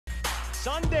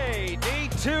Sunday, day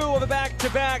 2 of a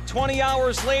back-to-back. 20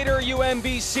 hours later,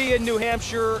 UMBC and New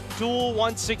Hampshire duel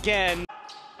once again.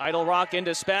 Idle rock into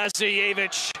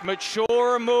Spazievich.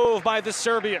 Mature move by the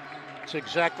Serbian. It's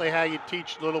exactly how you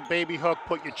teach little baby hook.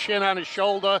 Put your chin on his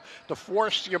shoulder to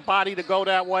force your body to go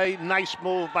that way. Nice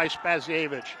move by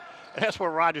Spazievich. And that's what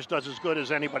Rogers does as good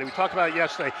as anybody. We talked about it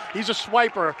yesterday. He's a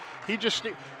swiper. You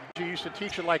used to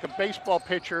teach it like a baseball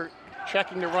pitcher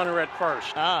checking the runner at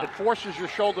first. It forces your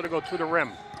shoulder to go to the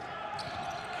rim.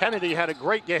 Kennedy had a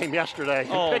great game yesterday.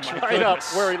 He picks right up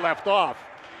where he left off.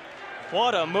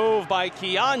 What a move by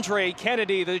Keandre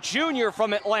Kennedy, the junior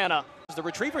from Atlanta. The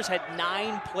Retrievers had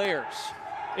 9 players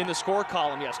in the score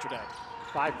column yesterday.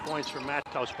 5 points for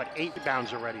Matos, but 8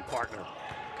 rebounds already, partner.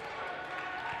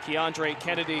 Keandre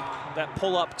Kennedy, that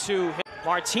pull-up 2.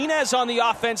 Martinez on the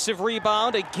offensive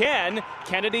rebound. Again,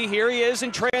 Kennedy, here he is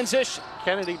in transition.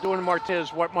 Kennedy doing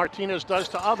Martinez what Martinez does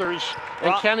to others.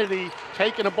 And Kennedy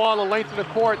taking the ball the length of the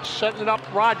court, setting it up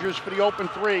Rogers for the open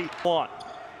 3.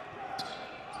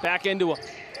 Back into him.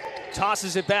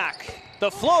 Tosses it back.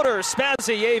 The floater,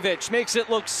 Spazievich, makes it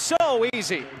look so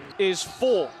easy. Is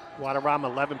full. Guadarrama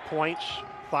 11 points,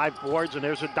 5 boards, and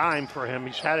there's a dime for him.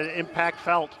 He's had an impact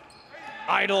felt.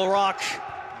 Idle rock.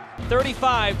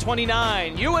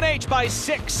 35-29. UNH by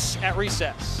 6 at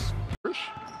recess.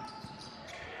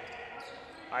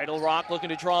 Idle rock looking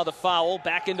to draw the foul.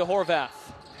 Back into Horvath.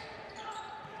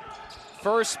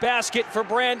 First basket for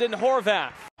Brandon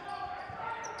Horvath.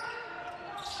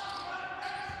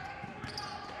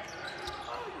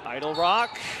 Idle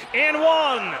rock and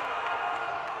 1.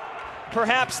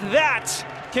 Perhaps that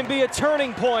can be a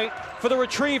turning point for the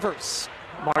Retrievers.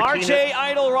 RJ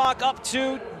Idle rock up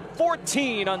to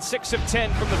 14 on 6 of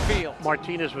 10 from the field.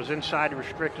 Martinez was inside the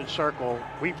restricted circle.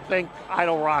 We think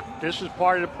Idle rock, this is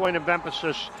part of the point of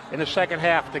emphasis in the second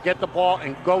half, to get the ball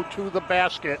and go to the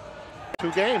basket.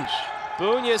 2 games.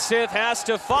 Bunyasith has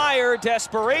to fire.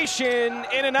 Desperation,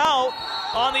 in and out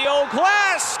on the old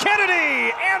glass.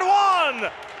 Kennedy, and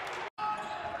 1.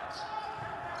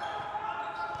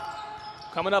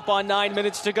 Coming up on 9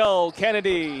 minutes to go.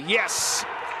 Kennedy, yes.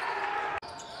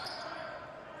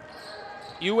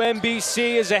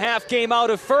 UMBC is a half game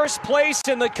out of first place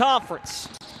in the conference.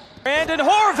 Brandon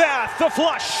Horvath, the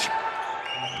flush.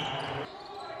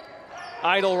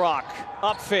 Idle rock,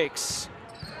 up fakes,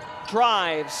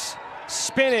 drives,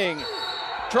 spinning,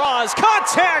 draws,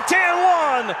 contact,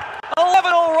 and 1.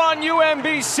 11-0 run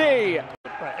UMBC.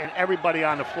 And everybody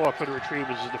on the floor for the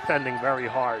Retrievers is defending very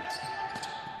hard.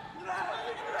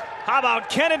 How about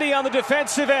Kennedy on the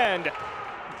defensive end?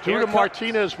 Do to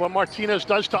Martinez what Martinez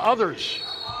does to others.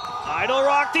 Idle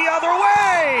rock the other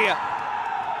way.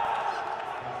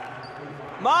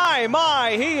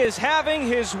 My, he is having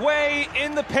his way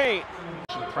in the paint.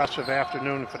 It's an impressive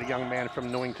afternoon for the young man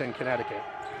from Newington, Connecticut.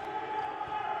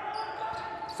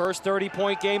 First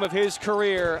 30-point game of his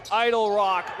career. Idle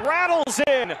rock rattles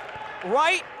in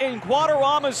right in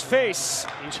Guadarrama's face.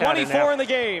 24 in the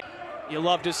game. You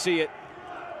love to see it.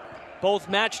 Both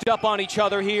matched up on each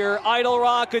other here. Idle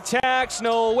rock attacks,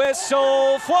 no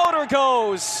whistle, floater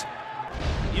goes.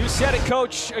 You said it,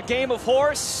 Coach, a game of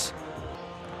horse.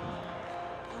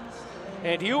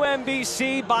 And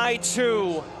UMBC by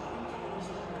 2.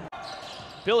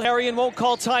 Bill Harrion won't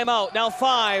call timeout. Now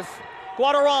 5.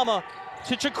 Guadarrama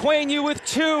to Chiquenu with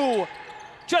 2.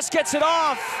 Just gets it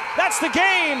off. That's the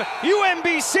game.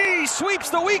 UMBC sweeps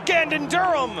the weekend in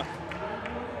Durham.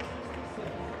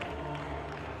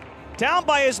 Down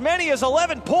by as many as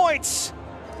 11 points.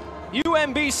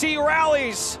 UMBC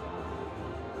rallies,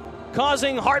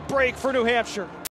 causing heartbreak for New Hampshire.